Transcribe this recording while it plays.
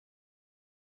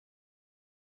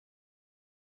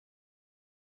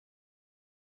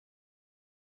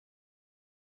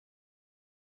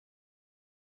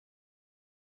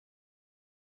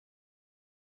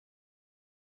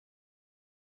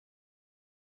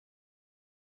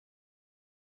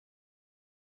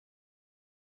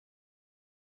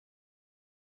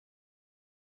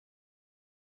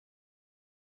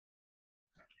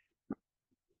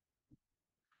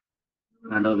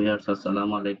Hello viewers,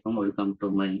 Assalamu alaikum. Welcome to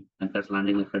my Bankers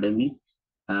Learning Academy.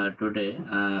 Today,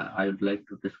 I would like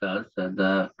to discuss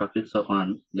the topics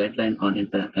on guideline on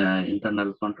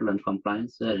internal control and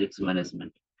compliance risk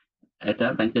management. এটা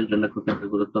ব্যাংকের জন্য খুব একটা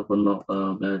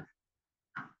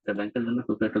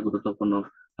গুরুত্বপূর্ণ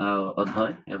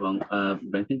অধ্যায় এবং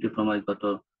banking ডিপ্লোমায় গত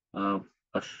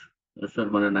বছর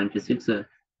মানে 96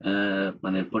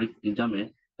 মানে এক্সামে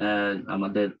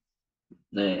আমাদের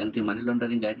অ্যান্টি মানি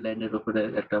লন্ডারিং গাইডলাইনের উপরে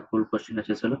একটা ফুল কোশ্চেন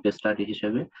এসেছিল কেস স্টাডি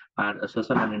হিসেবে, আর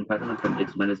সোশ্যাল অ্যান্ড এনভায়রনমেন্টাল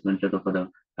রিস্ক ম্যানেজমেন্টের উপরে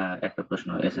একটা প্রশ্ন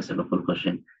এসেছিল ফুল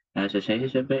কোশ্চেন। সেই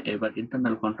হিসেবে এবার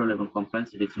ইন্টারনাল কন্ট্রোল এবং কমপ্লায়েন্স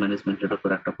রিস্ক ম্যানেজমেন্টের উপর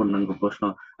একটা পূর্ণাঙ্গ প্রশ্ন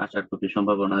আসার খুবই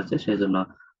সম্ভাবনা আছে, সেই জন্য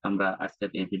আমরা আজকের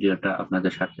এই ভিডিওটা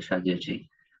আপনাদের সাথে সাজিয়েছি।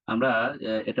 আমরা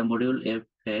এটা মডিউল এফ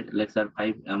এর লেকচার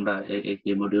 5 আমরা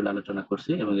এই মডিউল আলোচনা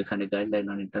করছি এবং এখানে guideline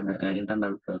on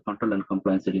internal control and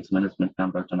compliance risk management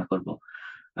আমরা আলোচনা করব।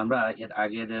 আমরা এর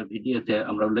আগের ভিডিওতে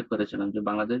আমরা উল্লেখ করেছিলাম যে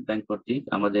বাংলাদেশ ব্যাংক কর্তৃক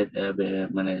আমাদের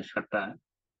মানে 7টা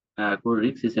কোর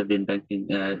রিস্ক হিসেবে ব্যাংকিং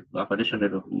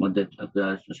অপারেশনের মধ্যে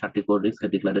 7টি কোর রিস্ক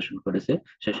ডিক্লারেশন করেছে।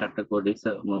 সেই 7টা কোর রিস্ক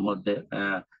মধ্যে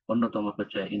অন্যতম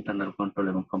হচ্ছে ইন্টারনাল কন্ট্রোল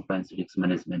এবং compliance risk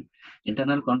management.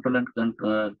 Internal control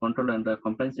and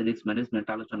compliance risk management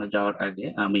আলোচনা যাওয়ার আগে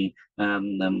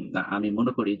আমি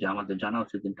মনে করি যে আমাদের জানা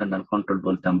উচিত ইন্টারনাল কন্ট্রোল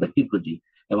বলতে আমরা কি বুঝি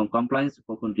এবং কমপ্লায়েন্স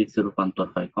কখন রিস্কের রূপান্তর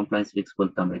হয়, কমপ্লায়েন্স রিস্ক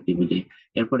বলতে আমরা কি বুঝি,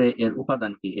 এরপরে এর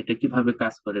উপাদান কি, এটা কিভাবে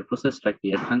কাজ করে, প্রসেসটা কি,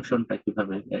 এর ফাংশনটা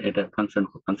কিভাবে এটা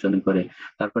ফাংশনিং করে,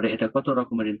 তারপরে এটা কত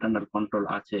রকমের ইন্টারনাল কন্ট্রোল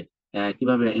আছে,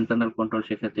 কিভাবে ইন্টারনাল কন্ট্রোল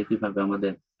সেক্ষেত্রে কিভাবে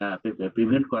আমাদের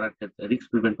প্রিভেন্ট করার ক্ষেত্রে, রিস্ক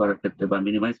প্রিভেন্ট করার ক্ষেত্রে বা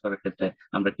মিনিমাইজ করার ক্ষেত্রে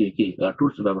আমরা কি কি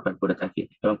টুলস ব্যবহার করে থাকি,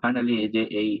 এবং ফাইনালি এই যে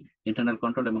এই ইন্টারনাল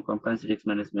কন্ট্রোল এবং কমপ্লায়েন্স রিস্ক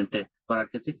ম্যানেজমেন্টে করার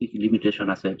ক্ষেত্রে কি কি লিমিটেশন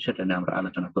আছে সেটা নিয়ে আমরা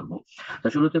আলোচনা করব। তো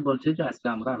শুরুতে বলছি যে আজকে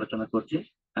আমরা আলোচনা করছি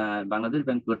বাংলাদেশ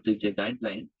ব্যাংক কর্তৃক যে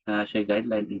গাইডলাইন, সেই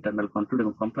গাইডলাইন ইন্টারনাল কন্ট্রোল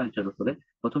এবং কমপ্লায়েন্সের উপরে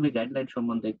প্রথমে গাইডলাইন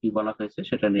সম্বন্ধে কি বলা হয়েছে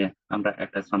সেটা নিয়ে আমরা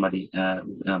একটা সামারি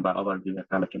বা ওভারভিউ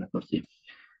একটা আলোচনা করছি।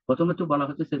 প্রথমে তো বলা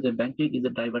হচ্ছে যে ব্যাংকিং ইজ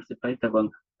এ ডাইভার্সিফাইড এবং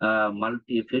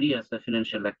মাল্টিফেরিয়াস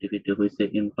financial activity which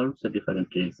involves different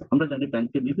risk. আমরা জানি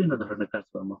ব্যাংকে বিভিন্ন ধরনের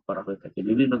কাজকর্ম করা হয়ে থাকে,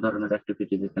 বিভিন্ন ধরনের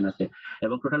অ্যাক্টিভিটিজ এখানে আছে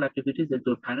এবং টোটাল অ্যাক্টিভিটিজ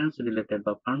যেহেতু ফাইন্যান্স রিলেটেড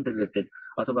বা ফান্ড রিলেটেড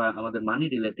অথবা আমাদের মানি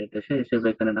রিলেটেড, সেই হিসেবে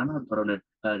এখানে নানা ধরনের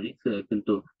রিস্ক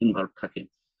কিন্তু ইনভলভ থাকে।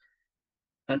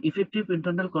 ইফেক্টিভ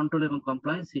ইন্টারনাল কন্ট্রোল এবং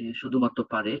কমপ্লায়েন্স শুধুমাত্র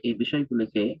পারে এই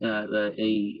বিষয়গুলিকে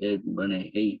এই মানে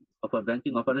এই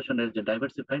ব্যাংকিং অপারেশনের যে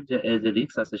ডাইভার্সিফাইড যে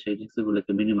রিস্ক আছে সেই রিস্ক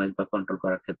গুলোকে মিনিমাইজ বা কন্ট্রোল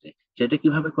করার ক্ষেত্রে সেটা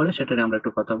কিভাবে করে সেটা নিয়ে আমরা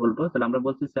একটু কথা বলবো। তাহলে আমরা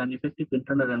বলতেছি an effective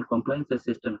internal and compliance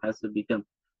system has become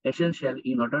essential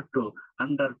in order to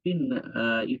underpin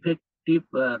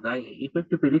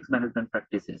effective risk management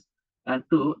practices and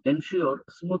to ensure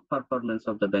smooth performance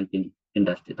of the banking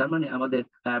industry. তার মানে আমাদের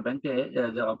ব্যাংকে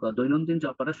দৈনন্দিন যে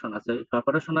অপারেশন আছে,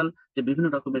 অপারেশনাল যে বিভিন্ন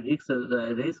রকমের রিস্ক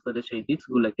রেজ করে সেই রিস্ক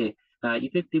গুলোকে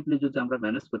ইফেক্টিভলি যদি আমরা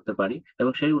ম্যানেজ করতে পারি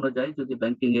এবং সেই অনুযায়ী যদি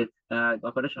ব্যাংকিং এর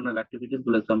অপারেশনাল অ্যাক্টিভিটিস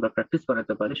গুলোকে আমরা প্র্যাকটিস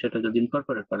করাতে পারি, সেটা যদি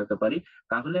ইনকর্পোরেট করাতে পারি,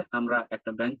 তাহলে আমরা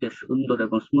একটা ব্যাংকে সুন্দর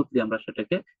এবং স্মুথলি আমরা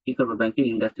সেটাকে কি করবো, ব্যাংকিং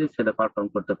ইন্ডাস্ট্রি সেটা পারফর্ম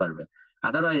করতে পারবে।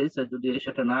 আদারওয়াইজ যদি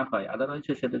সেটা না হয়,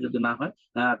 সেটা যদি না হয়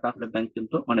তাহলে ব্যাংক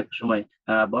কিন্তু অনেক সময়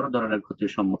বড় ধরনের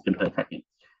ক্ষতির সম্মুখীন হয়ে থাকে।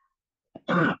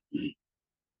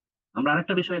 আমরা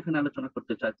আরেকটা বিষয় এখানে আলোচনা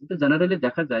করতে চাচ্ছি যে জেনারেলি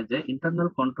দেখা যায় যে internal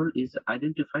control is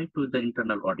identified to the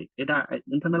internal audit. এটা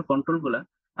ইন্টারনাল কন্ট্রোল গুলা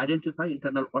আইডেন্টিফাই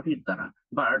ইন্টারনাল অডিট দ্বারা,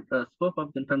 but scope of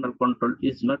internal control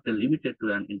is not limited to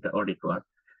an audit work.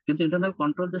 কিন্তু ইন্টারনাল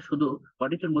কন্ট্রোল যে শুধু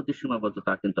অডিটের মধ্যে সীমাবদ্ধ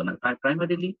তা কিন্তু নয়।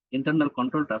 Primarily internal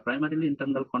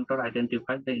control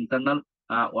identified the internal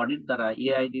audit দ্বারা,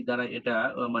 এআইডি দ্বারা এটা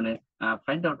মানে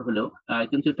ফাইন্ড আউট হলেও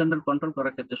কিন্তু ইন্টারনাল কন্ট্রোল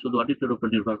করার ক্ষেত্রে শুধু অডিটের উপর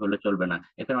নির্ভর করলে চলবে না।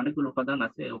 এখানে অনেকগুলো উপাদান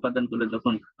আছে, উপাদানগুলো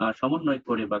যখন সমন্বয়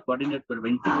করে বা কোঅর্ডিনেট করে বা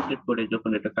ইন্টিগ্রেটেড করে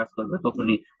যখন এটা কাজ করবে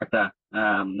তখনই একটা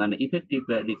মানে ইফেক্টিভ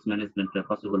রিস্ক ম্যানেজমেন্ট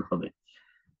পসিবল হবে।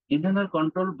 Internal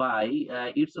control by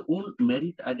its own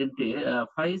merit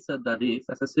identifies the risks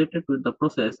associated with the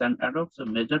process and adopts a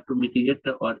measure to mitigate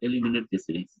or eliminate this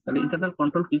risk. তাহলে ইন্টারনাল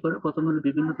কন্ট্রোল কি করে, প্রথম হলো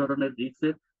বিভিন্ন ধরনের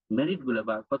রিস্কের মেরিট গুলো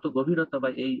বা কত গভীরতা বা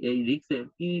এই রিস্কের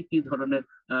কি কি ধরনের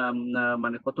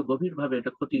মানে কত গভীর ভাবে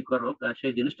এটা ক্ষতিকারক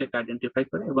সেই জিনিসটাকে আইডেন্টিফাই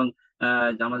করে এবং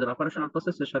আমাদের অপারেশনাল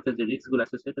প্রসেসের সাথে যে রিস্ক গুলো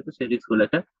অ্যাসোসিয়েটেড সেই রিস্ক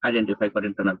গুলোকে আইডেন্টিফাই করে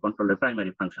ইন্টারনাল কন্ট্রোলের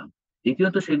প্রাইমারি ফাংশন।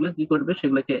 দ্বিতীয়ত সেগুলো কি করবে,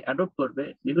 সেগুলোকে অ্যাডপ্ট করবে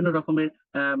বিভিন্ন রকমের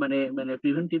মানে মানে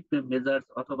প্রিভেন্টিভ মেজার্স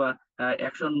অথবা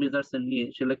অ্যাকশন মেজার্স নিয়ে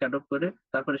সেগুলোকে অ্যাডপ্ট করে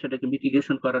তারপরে সেটাকে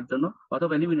মিটিগেশন করার জন্য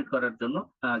অথবা এলিমিনেট করার জন্য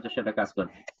যে সেটা কাজ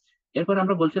করবে। এরপর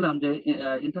আমরা বলছিলাম যে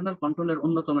ইন্টারনাল কন্ট্রোলের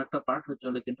অন্যতম একটা পার্ট হচ্ছে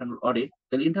হলো ইন্টারনাল অডিট।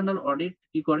 তাহলে ইন্টারনাল অডিট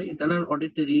কি করে? Internal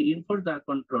audit reinforce the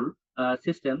control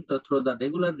system তো through the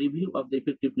regular review of the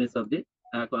effectiveness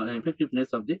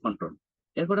of the control.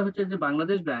 এরপরে হচ্ছে যে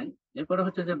বাংলাদেশ ব্যাংক, এরপরে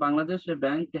হচ্ছে যে Bangladesh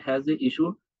bank has a issue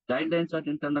guidelines of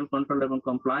internal control এবং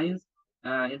compliance.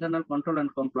 Internal control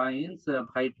and compliance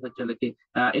white হচ্ছে কি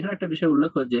এখানে একটা বিষয়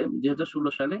উল্লেখ যে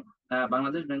 2016 সালে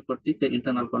বাংলাদেশ ব্যাংক কর্তৃক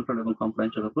ইন্টারনাল কন্ট্রোল এবং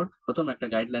কমপ্লায়েন্সের উপর প্রথম একটা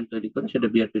গাইডলাইন তৈরি করে, সেটা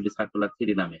বিআরপিডি সার্কুলার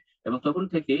 3 নামে। এবং তখন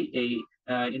থেকেই এই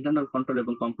ইন্টারনাল কন্ট্রোল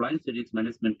এবং কমপ্লায়েন্স রিস্ক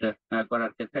ম্যানেজমেন্ট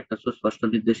করার ক্ষেত্রে একটা সুস্পষ্ট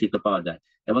নির্দেশিকা পাওয়া যায়।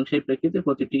 এবং সেই প্রেক্ষিতে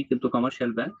প্রতিটি কিন্তু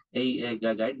কমার্শিয়াল ব্যাংক এই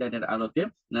গাইডলাইনের আলোকে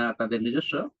তাদের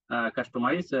নিজস্ব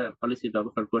কাস্টমাইজ পলিসি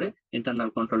ব্যবহার করে ইন্টারনাল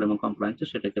কন্ট্রোল এবং কমপ্লায়েন্স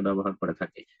সেটাকে ব্যবহার করে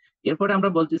থাকে। এরপরে আমরা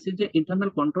বলতেছি যে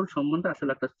ইন্টারনাল কন্ট্রোল সম্বন্ধে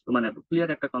আসলে একটা মানে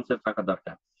ক্লিয়ার একটা কনসেপ্ট থাকা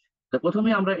দরকার। তো প্রথমে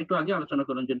আমরা একটু আগে আলোচনা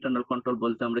করলাম যে ইন্টারনাল কন্ট্রোল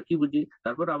বলতে আমরা কি বুঝি।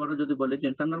 তারপর আবারও যদি বলি যে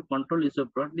internal control is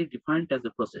broadly defined as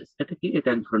a process. এটা কি? এটা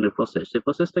এক ধরনের প্রসেস। সেই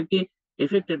প্রসেসটা কি?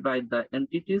 Affected by the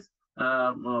entities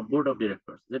board of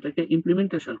directors, যেটাকে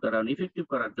ইমপ্লিমেন্টেশন করা ইফেক্টিভ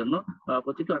করার জন্য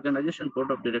প্রতিটি অর্গানাইজেশন বোর্ড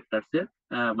অফ ডিরেক্টরস এর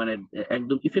মানে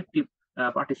একদম ইফেক্টিভ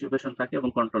পার্টিসিপেশন থাকে এবং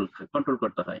কন্ট্রোল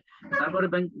করতে হয়। তারপরে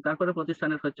ব্যাংক, তারপরে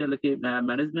প্রতিষ্ঠানের হচ্ছে কি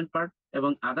ম্যানেজমেন্ট পার্ট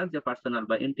এবং আদার যে পার্সোনাল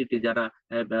বা এন্টিটি যারা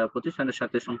প্রতিষ্ঠানের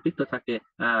সাথে সম্পৃক্ত থাকে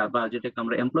বা যেটাকে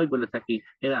আমরা এমপ্লয় বলে থাকি,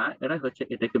 এরা হচ্ছে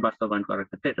এটাকে বাস্তবায়ন করার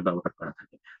ক্ষেত্রে এটা ব্যবহার করা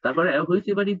থাকে। তারপরে which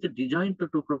ever is design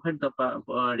to provide the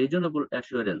reasonable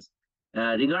assurance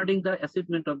regarding the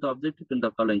achievement of the objective in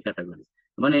the following category.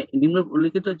 মানে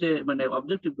নিম্নলিখিত যে মানে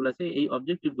অবজেক্টিভ গুলো আছে, এই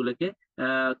অবজেক্টিভ গুলোকে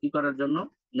কি করার জন্য,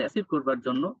 অ্যাচিভ করবার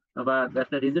জন্য বা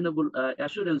একটা রিজনেবল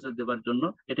অ্যাসুরেন্স দেওয়ার জন্য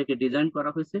এটাকে ডিজাইন করা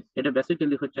হয়েছে। এটা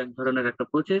বেসিক্যালি হচ্ছে এক ধরনের একটা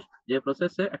প্রসেস, যে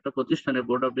প্রসেসে একটা প্রতিষ্ঠানের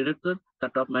বোর্ড অফ ডিরেক্টর,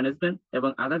 তার টপ ম্যানেজমেন্ট এবং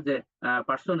আদার যে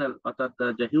পার্সোনাল অর্থাৎ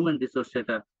যে হিউম্যান রিসোর্স,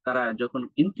 সেটা তারা যখন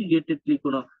ইন্টিগ্রেটেডলি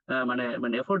কোনো মানে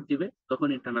মানে এফোর্ট দিবে, তখন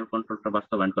ইন্টারনাল কন্ট্রোলটা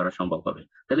বাস্তবায়ন করা সম্ভব হবে।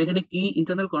 তাহলে এখানে কি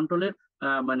ইন্টারনাল কন্ট্রোলের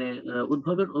মানে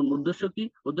উদ্ভবের উদ্দেশ্য কি?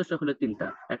 উদ্দেশ্য হলো তিনটা।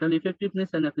 একটা হলো effectiveness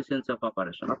and efficiency of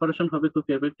operation. Operation হবে খুব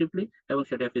এফেক্টিভলি এবং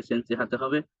সেটা এফিসিয়েন্সি হাতে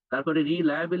হবে। তারপরে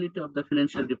reliability of the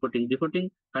financial reporting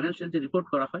financial যে রিপোর্ট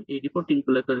করা হয়, এই রিপোর্টিং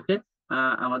গুলোকে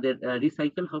আমাদের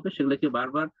রিসাইকেল হবে, সেগুলোকে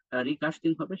বারবার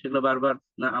রিকাস্টিং হবে, সেগুলো বারবার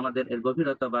আমাদের এর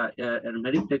গভীরতা বা এর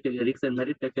মেরিটটাকে, রিস্কের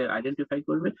মেরিটটাকে আইডেন্টিফাই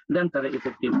করবে, দেন তারা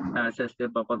ইফেক্টিভ স্টেপ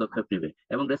বা পদক্ষেপ নেবে।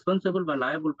 এবং রেসপন্সিবল বা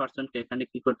লায়াবল পার্সনকে এখানে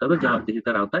কি করতে হবে?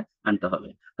 জবাবদিহিতার আওতায় আনতে হবে।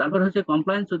 তারপর হচ্ছে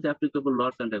compliance with applicable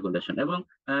loss and regulation, এবং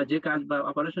যে কাজ বা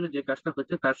অপারেশনের যে কাজটা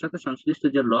হচ্ছে তার সাথে সংশ্লিষ্ট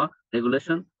যে ল,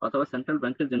 রেগুলেশন অথবা সেন্ট্রাল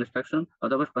ব্যাংকের যে ইনস্ট্রাকশন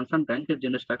অথবা কনসার্ন ব্যাংকের যে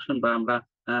ইনস্ট্রাকশন বা আমরা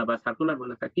বা সার্কুলার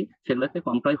বলে থাকি, সেগুলোকে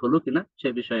কমপ্লাই হলো কিনা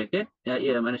সেই বিষয়কে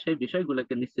মানে সেই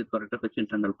বিষয়গুলোকে নিশ্চিত করাটা হচ্ছে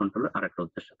ইন্টারনাল কন্ট্রোলের আরেকটা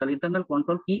উদ্দেশ্য। তাহলে ইন্টারনাল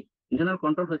কন্ট্রোল কি? ইন্টারনাল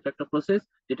কন্ট্রোল হচ্ছে একটা প্রসেস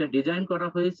যেটা ডিজাইন করা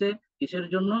হয়েছে কিসের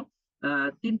জন্য?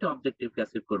 তিনটা অবজেক্টিভকে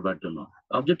অ্যাচিভ করবার জন্য।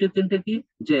 অবজেক্টিভ তিনটে কি?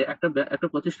 যে একটা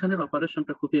প্রতিষ্ঠানের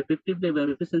অপারেশনটা খুব এফেক্টিভলি এবং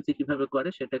এফিসিয়েন্সি কিভাবে করে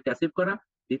সেটাকে অ্যাচিভ করা।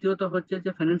 দ্বিতীয়ত হচ্ছে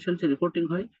যে ফাইন্যান্সিয়াল যে রিপোর্টিং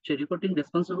হয়, সেই রিপোর্টিং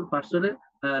রেসপন্সিবল পার্সনের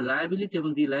লায়াবিলিটি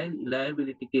এবং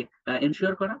রিলায়েবিলিটিকে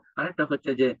এনশিওর করা। আরেকটা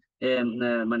হচ্ছে যে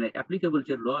মানে অ্যাপ্লিকেবল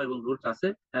যে ল এবং রুলস আছে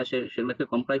সেগুলোকে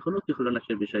কমপ্লাই হলো কি হলো না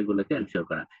সে বিষয়গুলোকে এনশিওর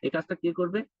করা। এই কাজটা কে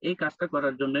করবে? এই কাজটা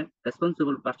করার জন্য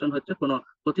রেসপন্সিবল পার্সন হচ্ছে কোনো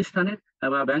প্রতিষ্ঠানের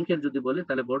বা ব্যাংকের যদি বলি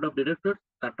তাহলে বোর্ড অফ ডিরেক্টর,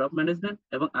 তার টপ ম্যানেজমেন্ট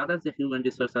এবং আদার যে হিউম্যান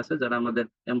রিসোর্স আছে যারা আমাদের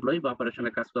এমপ্লয়ি বা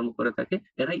অপারেশনের কাজকর্ম করে থাকে,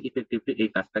 এরাই ইফেক্টিভলি এই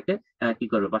কাজটাকে কি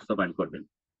করবে? বাস্তবায়ন করবেন।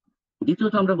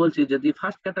 দ্বিতীয়ত আমরা বলছি যে the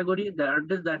first category the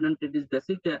address the identities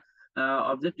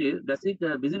basic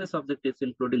business objectives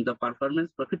including the performance,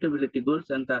 profitability goals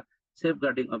and the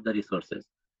safeguarding of the resources.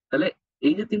 তাহলে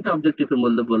এই যে তিনটা অবজেক্টিভের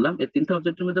মধ্যে বললাম, এই তিনটা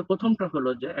অবজেক্টিভের মধ্যে প্রথমটা হলো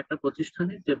যে একটা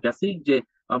প্রতিষ্ঠানের যে বেসিক যে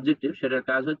অবজেক্টিভ, সেটার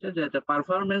কাজ হচ্ছে যে এটা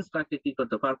পারফরমেন্সটাকে কি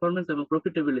করতে, পারফরমেন্স এবং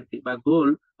প্রফিটেবিলিটি বা গোল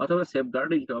অথবা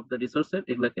সেফগার্ডিং অফ দ্য রিসোর্সেস,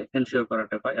 এগুলোকে এনশিওর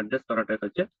করাটা বা অ্যাড্রেস করাটা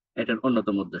হচ্ছে এটার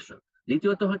অন্যতম উদ্দেশ্য।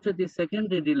 দ্বিতীয়ত হচ্ছে the second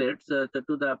relates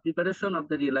to the preparation of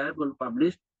the reliable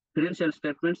published financial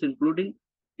statements including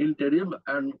interim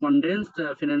and condensed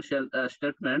financial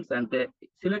statements and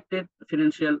selected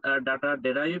financial data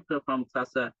derived from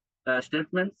such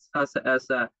statements such as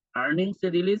earnings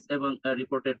release এবং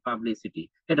reported publicity।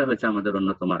 এটা হচ্ছে আমাদের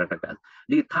অন্যতম একটা কাজ।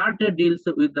 The third deals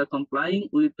with the complying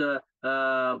with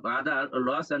other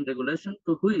laws and regulation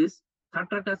to which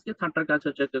থার্ডটার কাজ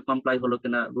হচ্ছে comply হলো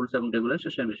কিনা রুলস এবং রেগুলেশন,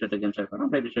 সেই বিষয়টাকে এনশিওর করা।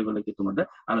 এই বিষয়গুলো কি তোমাদের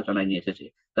আলোচনায় নিয়ে এসেছি।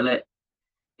 তাহলে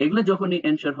এগুলো যখনই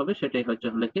এনশিওর হবে সেটাই হচ্ছে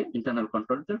হলো কি ইন্টারনাল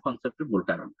কন্ট্রোলের কনসেপ্টের মূল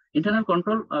কারণ। ইন্টারনাল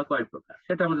কন্ট্রোল কয় প্রকার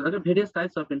সেটা আমাদের দেখে। Various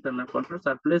types of internal controls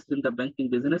R placed in the banking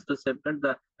business to safeguard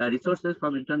the resources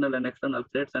from internal and external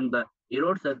threats and the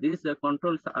errors. These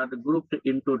controls are grouped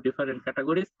into different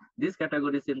categories. These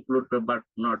categories include but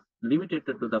not limited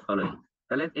to the following.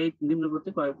 তাহলে এই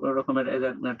নিম্নবর্তী কয়েক রকমের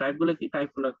type গুলো কি? Type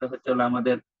গুলো একটা হচ্ছে হলো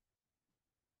আমাদের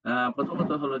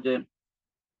প্রথমত হলো যে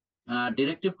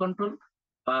ডিরেক্টিভ কন্ট্রোল,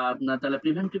 তাহলে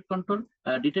preventive control,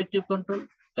 detective control,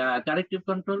 corrective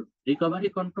control, recovery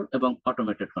control এবং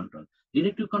অটোমেটেড কন্ট্রোল।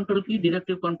 ডিরেক্টিভ কন্ট্রোল কি?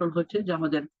 ডিরেক্টিভ কন্ট্রোল হচ্ছে যে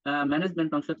আমাদের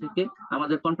ম্যানেজমেন্ট অংশ থেকে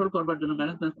আমাদের কন্ট্রোল করবার জন্য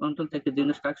ম্যানেজমেন্ট কন্ট্রোল থেকে যে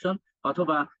ইনস্ট্রাকশন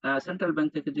অথবা সেন্ট্রাল ব্যাংক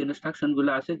থেকে যে ইনস্ট্রাকশন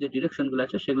গুলো আছে, যে ডিরেকশন গুলো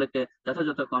আছে, সেগুলোকে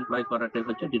যথাযথ কমপ্লাই করাটাই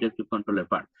হচ্ছে ডিরেক্টিভ কন্ট্রোলের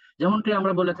পার্ট। যেমনটি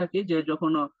আমরা বলে থাকি যে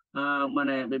যখন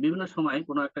মানে বিভিন্ন সময়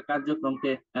কোনো একটা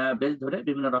কার্যক্রমকে বেশ ধরে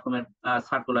বিভিন্ন রকমের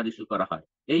সার্কুলার ইস্যু করা হয়,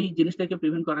 এই জিনিসটাকে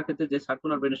প্রিভেন্ট করার ক্ষেত্রে যে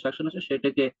সার্কুলার বা ইনস্ট্রাকশন আছে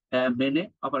সেটাকে মেনে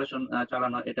অপারেশন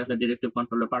চালানো, এটা হচ্ছে ডিরেক্টিভ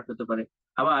কন্ট্রোলের পার্ট হতে পারে।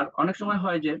 আবার অনেক সময়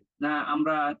হয় যে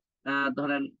আমরা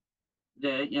ধরেন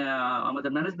যে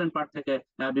আমাদের ম্যানেজমেন্ট পার্ট থেকে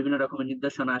বিভিন্ন রকমের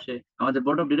নির্দেশনা আসে, আমাদের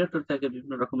বোর্ড অফ ডিরেক্টর থেকে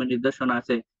বিভিন্ন রকমের নির্দেশনা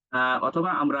আছে, অথবা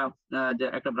আমরা যে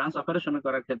একটা ব্রাঞ্চ অপারেশন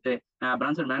করার ক্ষেত্রে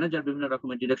ব্রাঞ্চের ম্যানেজার বিভিন্ন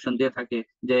রকমের ডিরেকশন দিয়ে থাকে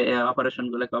যে অপারেশন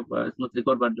গুলোকে স্মুথলি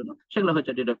করবার জন্য, সেগুলো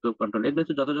হচ্ছে ডিরেক্টিভ কন্ট্রোল। এগুলো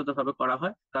যদি যথাযথভাবে করা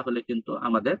হয় তাহলে কিন্তু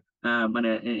আমাদের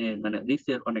মানে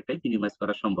রিস্কের অনেকটাই মিনিমাইজ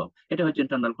করা সম্ভব। এটা হচ্ছে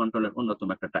ইন্টারনাল কন্ট্রোলের অন্যতম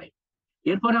একটা টাইপ।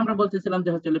 এরপরে আমরা বলতেছিলাম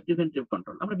যে হচ্ছে প্রিভেন্টিভ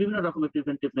কন্ট্রোল। আমরা বিভিন্ন রকমের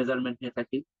প্রিভেন্টিভ মেজারমেন্ট নিয়ে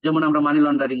থাকি, যেমন আমরা মানি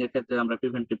লন্ডারিং এর ক্ষেত্রে আমরা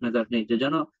প্রিভেন্টিভ মেজার নিই যে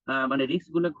যেন মানে রিস্ক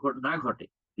গুলো না ঘটে,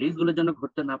 রিস্ক গুলো যেন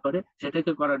ঘটতে না পারে,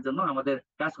 সেটাকে করার জন্য আমাদের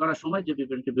কাজ করার সময় যে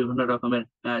প্রিভেন্টিভ বিভিন্ন রকমের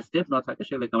স্টেপ না থাকে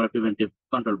সেগুলোকে আমরা প্রিভেন্টিভ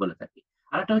কন্ট্রোল বলে থাকি।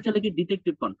 আরেকটা হচ্ছে কি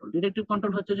ডিটেকটিভ কন্ট্রোল। ডিটেকটিভ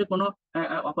কন্ট্রোল হচ্ছে যে কোনো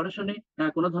অপারেশনে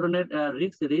কোনো ধরনের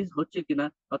রিস্ক রেজ হচ্ছে কিনা,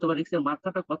 অথবা রিস্কের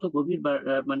মাত্রাটা কত গভীর, বা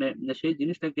মানে সেই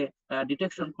জিনিসটাকে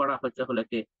ডিটেকশন করা হচ্ছে হলে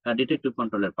কি ডিটেকটিভ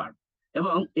কন্ট্রোলের পার্ট।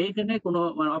 এবং এইখানে কোনো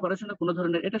অপারেশনে কোনো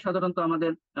ধরনের, এটা সাধারণত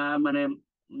আমাদের মানে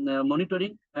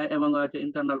মনিটরিং এবং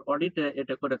ইন্টারনাল অডিট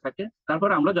এটা করে থাকে। তারপর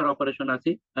আমরা যারা অপারেশন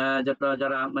আছি,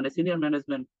 যারা মানে সিনিয়র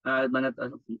ম্যানেজমেন্ট, মানে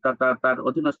তার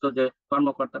অধীনস্থ যে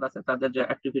কর্মকর্তারা আছে, তাদের যে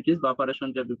অ্যাক্টিভিটিস বা অপারেশন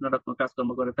যে বিভিন্ন রকম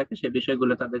কাজকর্ম করে থাকে, সেই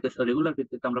বিষয়গুলো তাদেরকে রেগুলার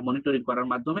ভিত্তিতে আমরা মনিটরিং করার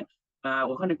মাধ্যমে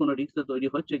ওখানে কোনো রিস্ক তৈরি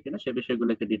হচ্ছে কিনা সে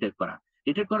বিষয়গুলোকে ডিটেক্ট করা।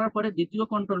 ডিটেক্ট করার পরে দ্বিতীয়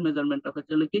কন্ট্রোল মেজারমেন্টটা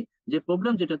হচ্ছে কি, যে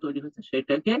প্রবলেম যেটা তৈরি হচ্ছে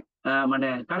সেটাকে মানে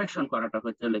কারেকশন করাটা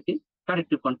হচ্ছে কি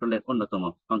কারেক্টিভ কন্ট্রোলের অন্যতম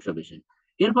অংশ বিশেষ।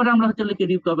 এরপরে আমরা হচ্ছে কি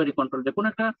রিকভারি কন্ট্রোল, যে কোনো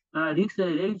একটা রিস্ক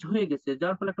রেজ হয়ে গেছে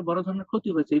যার ফলে একটা বড় ধরনের ক্ষতি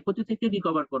হয়েছে, এই ক্ষতি থেকে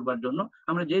রিকভার করবার জন্য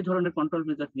আমরা যে ধরনের কন্ট্রোল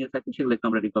মেজার নিয়ে থাকি সেগুলোকে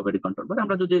আমরা রিকভারি কন্ট্রোল বলি।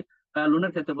 আমরা যদি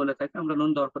লোনের ক্ষেত্রে বলে থাকি, আমরা লোন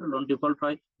দেওয়ার পরে লোন ডিফল্ট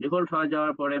হয়, ডিফল্ট হয়ে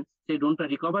যাওয়ার পরে সেই লোনটা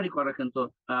রিকভারি করা কিন্তু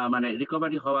মানে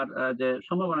রিকভারি হওয়ার যে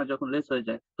সম্ভাবনা যখন লেস হয়ে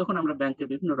যায়, তখন আমরা ব্যাংকের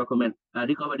বিভিন্ন রকমের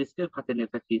রিকভারি স্টেপ হাতে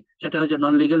নিয়ে থাকি। সেটা হচ্ছে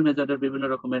নন লিগেল মেজারের বিভিন্ন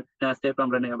রকমের স্টেপ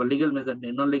আমরা নিই, আবার লিগেল মেজার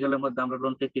নিই। নন লিগেলের মধ্যে আমরা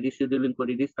লোনটাকে রিশিডিউলিং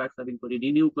করি, রিস্ট্রাকচারিং করি,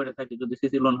 রিনিউ করে থাকি যদি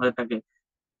সিসি লোন হয়ে থাকে।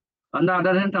 অন দা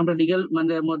আদার হ্যান্ড আমরা লিগেল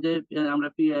মানে মধ্যে আমরা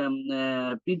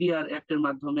পিডিআর অ্যাক্টের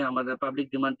মাধ্যমে, আমাদের পাবলিক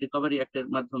ডিমান্ড রিকভারি অ্যাক্টের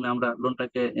মাধ্যমে আমরা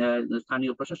লোনটাকে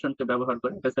স্থানীয় প্রশাসনকে ব্যবহার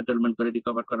করে সেটেলমেন্ট করে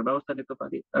রিকভার করার ব্যবস্থা নিতে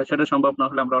পারি। সেটা সম্ভব না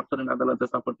হলে আমরা অর্থ ঋণ আদালতে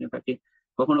সাপোর্ট নিয়ে থাকি।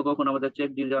 কখনো কখনো আমাদের চেক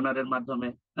ডিভিশনারের মাধ্যমে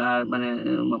মানে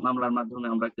মামলার মাধ্যমে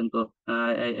আমরা কিন্তু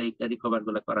এই রিকভার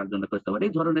গুলো করার জন্য করতে পারি।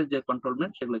 এই ধরনের যে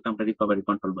কন্ট্রোলমেন্ট সেগুলোকে আমরা রিকভারি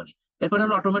কন্ট্রোল বলি। এরপরে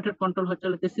হলো অটোমেটেড কন্ট্রোল,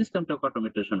 হচ্ছে সিস্টেমটাকে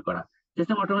অটোমেটেশন করা।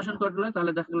 সিস্টেম অটোমেশন করলে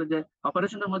তাহলে দেখা গেল যে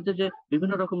অপারেশনের মধ্যে যে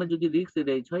বিভিন্ন রকমের যদি রিস্ক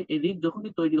রেজ হয়, এই রিস্ক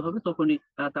যখনই তৈরি হবে তখনই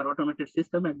তার অটোমেটেড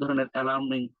সিস্টেম এক ধরনের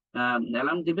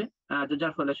অ্যালার্ম দিবে,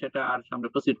 যার ফলে সেটা আর সামনে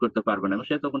প্রসিড করতে পারবে না, এবং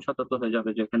সে তখন সতর্ক হয়ে যাবে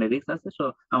যে এখানে রিস্ক আছে, সো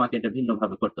আমাকে এটা ভিন্ন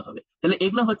ভাবে করতে হবে। তাহলে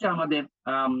এগুলো হচ্ছে আমাদের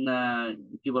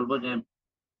কি বলবো যে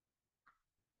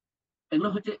এগুলো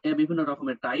হচ্ছে বিভিন্ন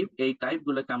রকমের টাইপ। এই টাইপ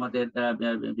গুলোকে আমাদের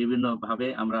বিভিন্ন ভাবে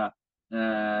আমরা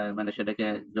মানে সেটাকে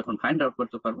যখন ফাইন্ড আউট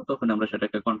করতে পারবো তখন আমরা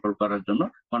সেটাকে কন্ট্রোল করার জন্য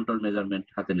কন্ট্রোল মেজারমেন্ট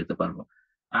হাতে নিতে পারবো।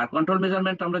 আর কন্ট্রোল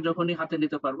মেজারমেন্ট আমরা যখনই হাতে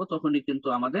নিতে পারবো তখনই কিন্তু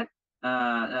আমাদের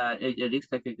এই যে রিস্ক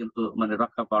থেকে কিন্তু মানে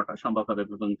রক্ষা পাওয়াটা সম্ভব হবে,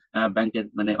 এবং ব্যাংকের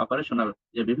মানে অপারেশনাল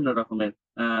যে বিভিন্ন রকমের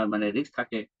মানে রিস্ক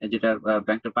থাকে, যেটা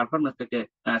ব্যাংকের পারফরমেন্স থেকে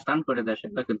স্টান করে দেয়,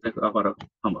 সেটা কিন্তু করা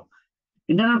সম্ভব।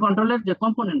 ইন্টারনাল কন্ট্রোলের যে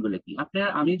কম্পোনেন্ট গুলো কি,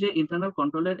 আমি যে ইন্টারনাল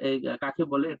কন্ট্রোলের এই কাকে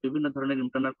বলে বিভিন্ন ধরনের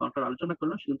ইন্টারনাল কন্ট্রোল আলোচনা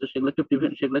করলাম, কিন্তু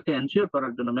সেগুলোকে এনশিওর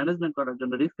করার জন্য, ম্যানেজমেন্ট করার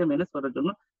জন্য, রিস্ককে ম্যানেজ করার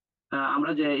জন্য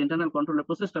আমরা যে ইন্টারনাল কন্ট্রোলের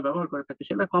প্রসেসটা ব্যবহার করে থাকি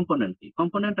সেটা কম্পোনেন্ট কি।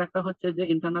 কম্পোনেন্ট একটা হচ্ছে যে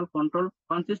internal control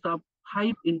consist of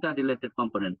 5 inter related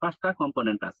component, 5টা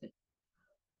কম্পোনেন্ট আছে।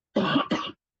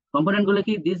 কম্পোনেন্ট গুলো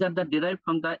কি? These are the derived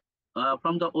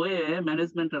from the way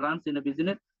management runs in a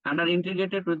business and are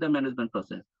integrated with the management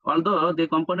process. Although the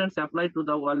components apply to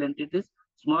the all entities,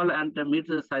 small and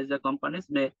mid-sized companies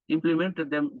may implement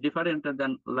them different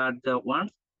than larger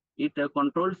ones. It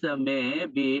controls may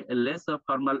be less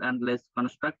formal and less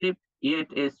constructive, yet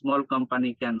a small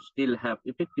company can still have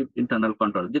effective internal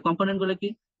control. The component গুলো কি?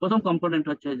 প্রথম component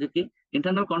হচ্ছে যে কি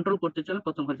internal control করতে চলে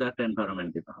প্রথম হচ্ছে একটা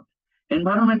এনভায়রনমেন্ট দিতে হবে।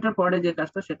 এনভায়রনমেন্টের পরে যে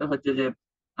কাজটা সেটা হচ্ছে যে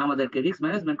আমাদেরকে রিস্ক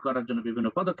ম্যানেজমেন্ট করার জন্য বিভিন্ন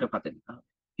পদক্ষেপ হাতে নিতে হবে।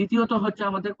 তৃতীয়ত হচ্ছে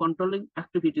আমাদের কন্ট্রোলিং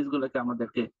অ্যাক্টিভিটিস গুলোকে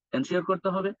আমাদেরকে এনশিওর করতে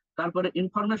হবে। তারপরে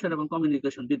ইনফরমেশন এবং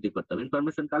কমিউনিকেশন বৃদ্ধি করতে হবে,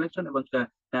 ইনফরমেশন কালেকশন এবং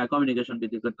কমিউনিকেশন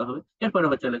বৃদ্ধি করতে হবে। এরপরে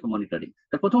হচ্ছে মনিটরিং।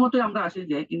 প্রথমতই আমরা আসি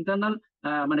যে ইন্টারনাল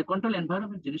মানে কন্ট্রোল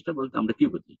এনভায়রনমেন্ট জিনিসটা বলতে আমরা কি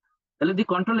বুঝি। তাহলে দি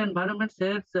control environment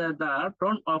sets the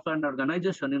tone of an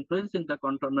organisation influencing the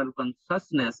control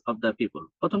consciousness of the people.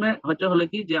 প্রথমে হলে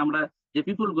কি যে আমরা যে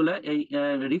পিপল গুলা এই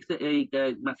রিস্ক এই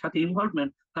সাথে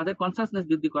ইনভলভমেন্ট, তাদের কনসাসনেস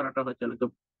বৃদ্ধি করাটা হচ্ছে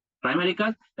প্রাইমারি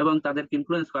কাজ, এবং তাদেরকে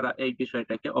ইনফ্লুয়েন্স করা, এই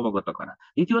বিষয়টাকে অবগত করা।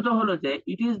 দ্বিতীয়ত হলো যে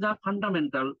it is the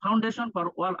fundamental foundation for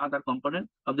all other component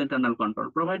of the internal control,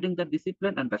 providing the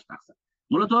discipline and the structure.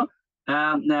 মূলত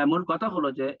মূল কথা হলো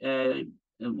যে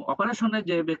অপারেশনের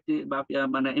যে ব্যক্তি বা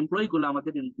মানে এমপ্লয়ি গুলো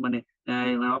আমাদের মানে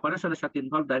অপারেশনের সাথে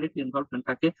ডাইরেক্ট ইনভলভমেন্ট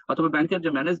থাকে, অথবা ব্যাংকের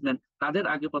যে ম্যানেজমেন্ট, তাদের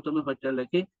আগে প্রথমে হচ্ছে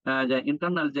কি যে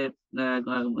ইন্টারনাল যে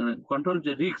কন্ট্রোল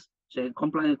যে রিস্ক, সেই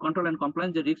কন্ট্রোল এন্ড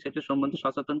কমপ্লায়েন্স যে রিস্ক, সেটা সম্বন্ধে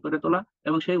সচেতন করে তোলা,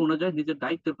 এবং সেই অনুযায়ী নিজের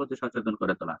দায়িত্বের প্রতি সচেতন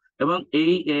করে তোলা, এবং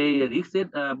এই রিস্কের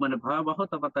মানে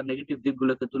ভয়াবহতা বা তার নেগেটিভ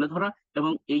দিকগুলোকে তুলে ধরা,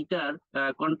 এবং এইটার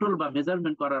কন্ট্রোল বা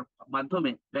মেজারমেন্ট করার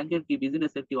মাধ্যমে ব্যাংকের কি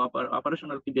বিজনেসের কি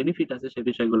অপারেশনাল কি বেনিফিট আছে সেই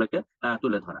বিষয়গুলোকে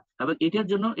তুলে ধরা। এবং এটার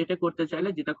জন্য এটা করতে চাইলে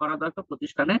যেটা করা দরকার,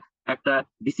 প্রতিষ্ঠানে একটা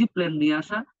ডিসিপ্লিন নিয়ে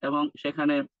আসা, এবং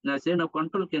সেখানে চেইন অফ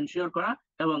কন্ট্রোলকে এনশিওর করা,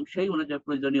 এবং সেই অনুযায়ী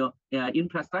প্রয়োজনীয়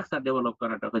ইনফ্রাস্ট্রাকচার ডেভেলপ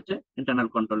করাটা হচ্ছে ইন্টারনাল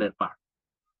কন্ট্রোলের পার্ট।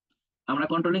 আমরা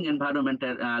কন্ট্রোল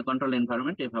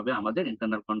এনভায়রনমেন্ট এভাবে আমাদের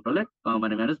ইন্টারনাল কন্ট্রোলের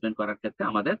মানে ম্যানেজমেন্ট করার ক্ষেত্রে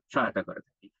আমাদের সহায়তা করে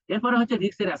থাকি। এরপরে হচ্ছে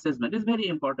রিস্কের অ্যাসেসমেন্ট ইজ ভেরি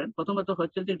ইম্পর্টেন্ট। প্রথমত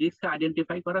হচ্ছে যে রিস্ককে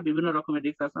আইডেন্টিফাই করা, বিভিন্ন রকমের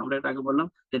রিস্ক আছে, আমরা এটা আগে বললাম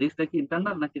যে রিস্কটা কি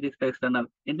ইন্টারনাল নাকি রিস্কটা এক্সটার্নাল।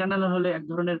 ইন্টারনাল হলে এক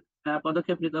ধরনের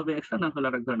পদক্ষেপ নিতে হবে, এক্সটার্নাল হলে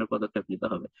আরেক ধরনের পদক্ষেপ নিতে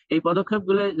হবে। এই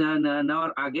পদক্ষেপগুলো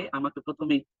নেওয়ার আগে আমাকে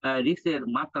প্রথমেই রিস্কের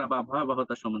মাত্রা বা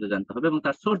ভয়াবহতা সম্বন্ধে জানতে হবে, এবং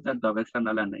তার সোর্স জানতে হবে,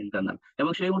 এক্সটার্নাল এন্ড ইন্টারনাল,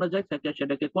 এবং সেই অনুযায়ী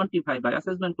সেটাকে কোয়ান্টিফাই বা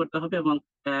অ্যাসেসমেন্ট করতে হবে, এবং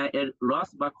এর লস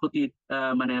বা ক্ষতির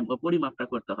মানে পরিমাপটা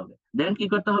করতে হবে। দেন কি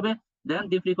করতে হবে, দেন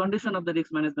দি precondition of the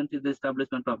risk management is the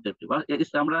establishment objective.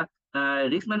 আমরা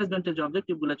রিস্ক ম্যানেজমেন্টের যে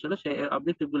অবজেক্টিভ গুলো ছিল, সেই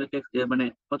অবজেক্টিভ গুলোকে মানে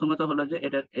প্রথমত হলো যে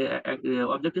এটা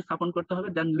অবজেক্টিভ স্থাপন করতে হবে,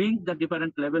 দেন link the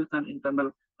different levels and internal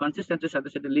কনসিস্টেন্সির সাথে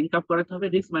সেটা লিঙ্ক আপ করতে হবে।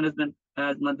 রিস্ক ম্যানেজমেন্ট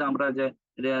মধ্যে আমরা যে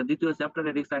দ্বিতীয়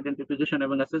চ্যাপ্টারে রিস্ক আইডেন্টিফিকেশন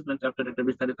এবং অ্যাসেসমেন্ট চ্যাপ্টারে এটা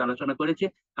বিস্তারিত আলোচনা করেছি।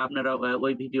 আপনারা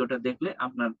ওই ভিডিওটা দেখলে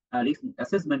আপনার রিস্ক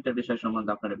অ্যাসেসমেন্টের বিষয়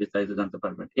সম্বন্ধে আপনারা বিস্তারিত জানতে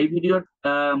পারবেন। এই ভিডিওর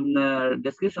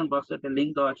ডেসক্রিপশন বক্সে একটা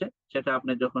লিঙ্ক দেওয়া আছে, সেটা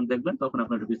আপনি যখন দেখবেন তখন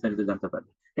আপনারা বিস্তারিত জানতে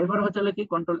পারবেন। এরপর হচ্ছে কি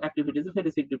control activities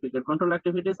very significant. Control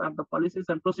activities are the policies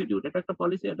and procedure. এটা একটা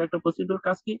পলিসি, এটা একটা প্রসিডিউর।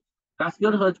 কাজ কি,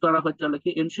 করা হচ্ছে কি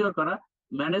এনশিওর করা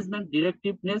ম্যানেজমেন্ট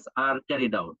ডিরেক্টিভনেস আর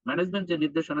ক্যারিড আউট। ম্যানেজমেন্ট যে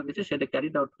নির্দেশনা দিচ্ছে সেটা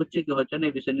ক্যারিড আউট হচ্ছে কি হচ্ছে না,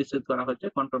 এই বিষয়ে নিশ্চিত করা হচ্ছে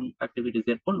কন্ট্রোল অ্যাক্টিভিটিস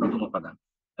এর অন্যতম উপাদান।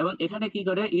 এবং এখানে কি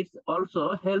করে, it's also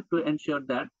help to ensure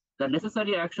that the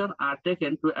necessary action are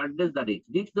taken to address the risk.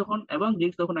 Risk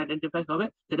যখন আইডেন্টিফাই হবে,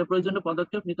 সেটা প্রয়োজনীয়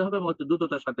পদক্ষেপ নিতে হবে এবং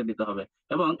দ্রুততার সাথে নিতে হবে।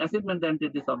 এবং achievement the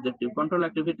entities objective control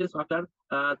activities occur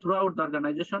throughout the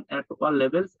organization at all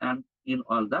levels and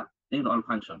in all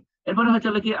function. এরপরে হচ্ছে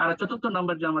কি আর চতুর্থ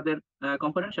নম্বর যে আমাদের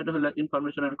কম্পোনেন্ট, সেটা হলো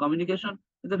information and communication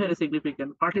is very significant.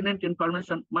 Pertinent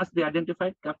information must be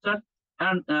identified, captured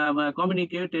and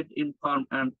communicated in form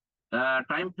and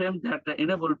time frame that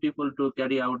enable people to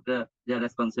carry out their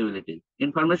responsibility.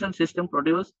 Information system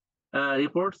produce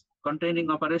reports containing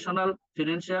operational,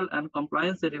 financial and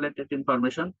compliance related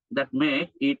information that make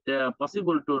it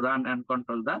possible to run and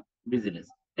control the business.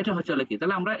 এটা হচ্ছে কি,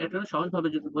 তাহলে আমরা এটা সহজভাবে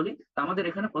যদি বলি, আমাদের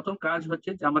এখানে প্রথম কাজ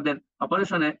হচ্ছে যে আমাদের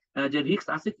অপারেশনে যে রিস্ক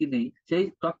আছে কি নেই, সেই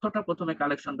তথ্যটা প্রথমে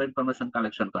কালেকশন বা ইনফরমেশন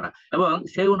কালেকশন করা, এবং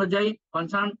সেই অনুযায়ী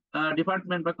কনসার্ন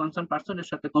ডিপার্টমেন্ট বা কনসার্ন পার্সনের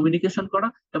সাথে কমিউনিকেশন করা,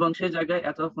 এবং সেই জায়গায়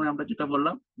এতক্ষণ আমরা যেটা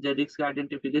বললাম যে রিস্ক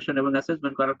আইডেন্টিফিকেশন এবং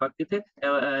অ্যাসেসমেন্ট করার প্রেক্ষিতে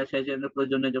সেই জন্য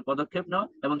প্রয়োজনীয় যে পদক্ষেপ নেওয়া,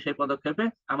 এবং সেই পদক্ষেপে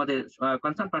আমাদের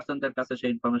কনসার্ন পার্সনদের কাছে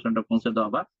সেই ইনফরমেশনটা পৌঁছে দেওয়া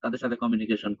বা তাদের সাথে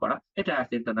কমিউনিকেশন করা, এটা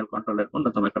ইন্টারনাল কন্ট্রোলের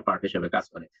অন্যতম একটা পার্ট হিসেবে কাজ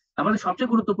করে। আমাদের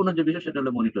সবচেয়ে গুরুত্বপূর্ণ যে বিষয় সেটা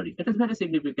হলো monitoring. It is very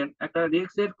significant. একটা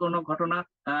রিস্কের কোনো ঘটনা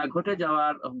ঘটে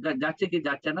যাচ্ছে কি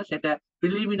যাচ্ছে না, সেটা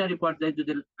প্রিলিমিনারি পর্যায়ে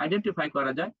যদি আইডেন্টিফাই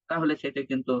করা যায়, তাহলে সেটা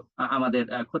কিন্তু আমাদের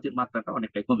ক্ষতির মাত্রাটা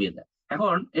অনেকটাই কমিয়ে দেয়।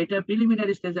 এখন এটা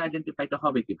প্রিলিমিনারি স্টেজে আইডেন্টিফাইটা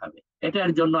হবে কিভাবে,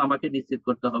 এটার জন্য আমাকে নিশ্চিত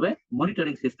করতে হবে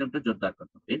মনিটরিং সিস্টেমটা জোরদার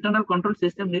করতে হবে। Internal control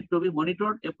system need to B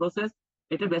monitored a process.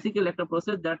 এটা বেসিক্যালি একটা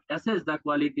process that assess the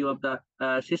quality of the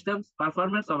systems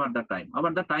performance over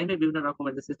the টাইমে বিভিন্ন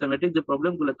রকমের যে সিস্টেমেটিক যে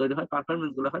প্রবলেম গুলো তৈরি হয়,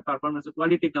 পারফরমেন্স গুলো হয়, পারফরমেন্সের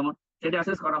কোয়ালিটি কেমন, সেটা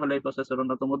অ্যাসেস করা হলো এই প্রসেসের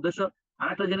অন্যতম উদ্দেশ্য।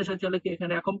 আরেকটা জিনিস হচ্ছে কি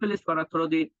এখানে অ্যাকমপ্লিশ করা through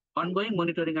the ongoing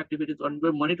monitoring activities.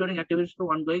 Monitoring activities তো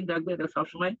অনগোয়িং রাখবে, এটা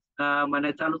সবসময় মানে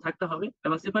চালু থাকতে হবে,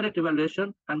 এবং separate evaluation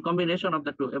and combination of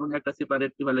the two, এবং একটা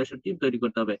সেপারেট ইভালুয়েশন টিম তৈরি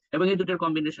করতে হবে, এবং এই দুটোর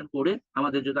কম্বিনেশন করে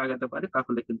আমাদের যদি আগাতে পারে,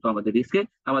 তাহলে কিন্তু আমাদের রিস্কে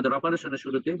আমাদের অপারেশনের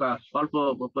শুরুতে বা অল্প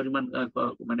পরিমাণ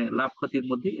মানে লাভ ক্ষতির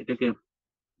মধ্যে এটাকে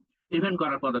প্রিভেন্ট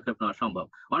করার পদক্ষেপ নেওয়া সম্ভব।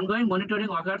 Ongoing monitoring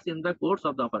occurs in the course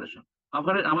of the operation.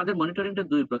 আমাদের মনিটরিংটা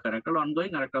দুই প্রকার, একটা হলো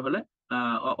অনগোয়িং আর একটা হলে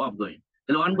অফগোয়িং।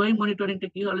 তাহলে অনগোয়িং মনিটরিংটা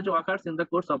কি হলো, যে occurs in the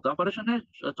course of the অপারেশনে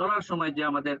চলার সময় যে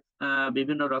আমাদের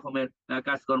বিভিন্ন রকমের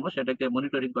কাজকর্ম, সেটাকে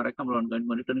মনিটরিং করাকে আমরা অনগোয়িং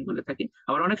মনিটরিং বলে থাকি।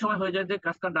 আবার অনেক সময় হয়ে যায় যে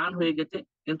কাজটা ডান হয়ে গেছে,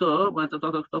 কিন্তু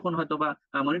তখন হয়তো বা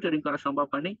মনিটরিং করা সম্ভব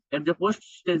হয়নি, এর যে পোস্ট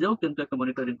স্টেজেও কিন্তু একটা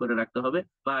মনিটরিং করে রাখতে হবে।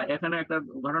 বা এখানে একটা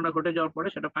ঘটনা ঘটে যাওয়ার পরে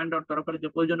সেটা ফাইন্ড আউট করার পরে যে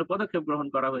প্রয়োজনীয় পদক্ষেপ গ্রহণ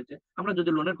করা হয়েছে। আমরা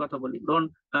যদি লোনের কথা বলি, লোন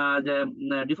যে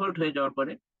ডিফল্ট হয়ে যাওয়ার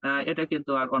পরে এটা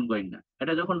কিন্তু আর অনগোয়িং না।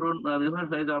 এটা যখন লোন ডিফল্ট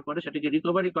হয়ে যাওয়ার পরে সেটাকে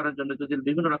রিকভারি করার জন্য যদি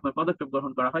বিভিন্ন রকমের পদক্ষেপ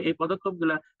গ্রহণ করা হয়, এই পদক্ষেপ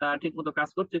গুলা ঠিক মতো কাজ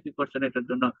করছে কি করছে না, এটার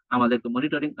জন্য আমাদেরকে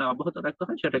মনিটরিং অব্যাহত রাখতে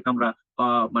হয়। সেটাকে আমরা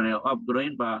মানে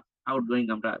অফগোয়িং বা outgoing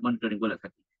আমরা মনিটরিং বলে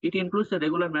থাকি। It includes the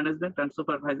regular management and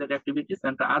supervisory activities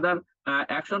and the other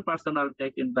action personnel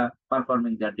take in the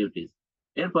performing their duties.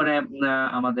 এরপরে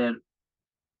আমাদের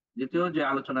দ্বিতীয় যে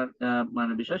আলোচনার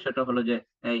মানে বিষয়, সেটা হলো যে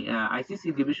এই আইসিসি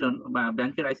ডিভিশন বা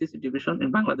ব্যাংকের আইসিসি ডিভিশন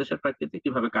বাংলাদেশের প্রেক্ষিতে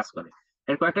কিভাবে কাজ করে।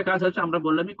 এর কয়েকটা কাজ হচ্ছে, আমরা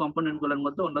বললামই কম্পোনেন্ট গুলোর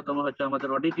মধ্যে অন্যতম হচ্ছে আমাদের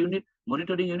অডিট ইউনিট,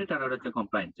 মনিটরিং ইউনিট আর হচ্ছে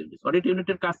কমপ্লায়েন্স ইউনিট। অডিট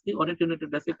ইউনিটের কাজ কি? অডিট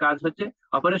ইউনিটের বেসিক কাজ হচ্ছে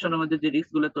অপারেশনের মধ্যে যে রিস্ক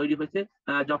গুলো তৈরি হয়েছে,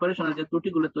 যে অপারেশনের যে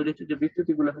ত্রুটিগুলো তৈরি হচ্ছে, যে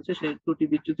বিচ্যুতি গুলো হচ্ছে, সেই ত্রুটি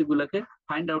বিচ্যুতি গুলোকে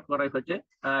ফাইন্ড আউট করাই হচ্ছে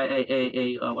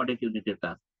এই অডিট ইউনিটের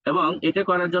কাজ। এবং এটা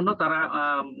করার জন্য তারা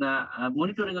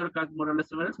মনিটরিং এর কাজ মোরালেস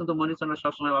সিমিলার, কিন্তু মনিটরিং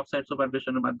সবসময় অফসাইট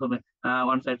সুপারভিশনের মাধ্যমে,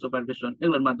 অন সাইট সুপারভিশন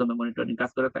এগুলোর মাধ্যমে মনিটরিং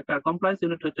কাজ করে থাকে। আর কমপ্লায়েন্স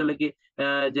ইউনিট হচ্ছে কি,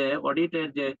 যে অডিটের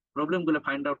যে প্রবলেম গুলো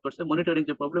ফাইন্ড আউট করছে, মনিটরিং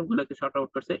যে প্রবলেম গুলোকে শর্ট আউট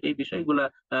করছে, এই বিষয়গুলো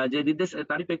যে নির্দেশ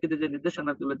তারই প্রেক্ষিতে যে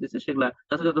নির্দেশনা গুলো দিচ্ছে, সেগুলা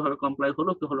যথাযথভাবে কমপ্লাই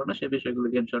হলো কি হলো না, সেই বিষয়গুলো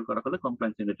এনশিওর করা হলো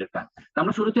কমপ্লায়েন্স ইউনিটের কাজ।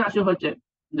 আমরা শুরুতে আসি হচ্ছে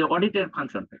যে অডিটের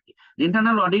ফাংশনটা কি।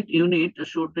 Internal audit unit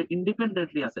should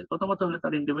independently আছে, প্রথমত হলে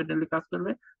তার ইন্ডিপেন্ডেন্টলি কাজ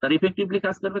করবে, তার ইফেক্টিভলি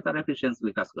কাজ করবে, তার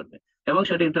এফিসিয়েন্সলি কাজ করবে, এবং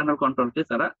সেটা ইন্টারনাল কন্ট্রোলকে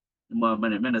তারা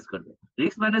মানে ম্যানেজ করবে।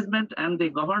 Risk management and the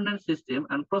governance system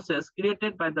end process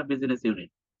created by the business unit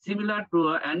similar to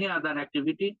any other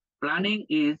activity planning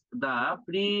is the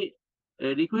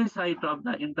prerequisite of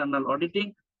the internal auditing.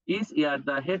 Each year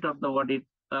the head of the audit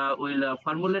will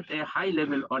formulate a high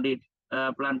level audit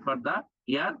plan for the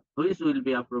year, which will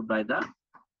be approved by the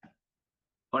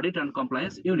audit and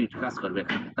compliance unit কাজ করবে।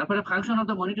 তারপরে function of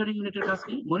the monitoring ইউনিটের কাজ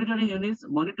কি?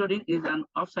 Monitoring is an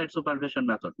offsite supervision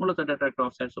method. মূলত এটা একটা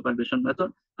offsite supervision method.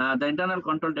 The internal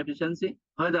control deficiency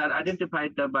whether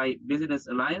identified by business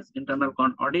alliance, internal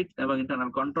audit এবং internal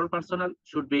control personnel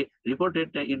should be reported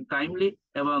in timely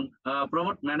এবং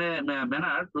promote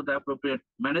manner to the appropriate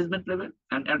management level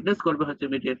and address করবে হচ্ছে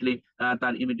immediately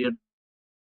তার immediate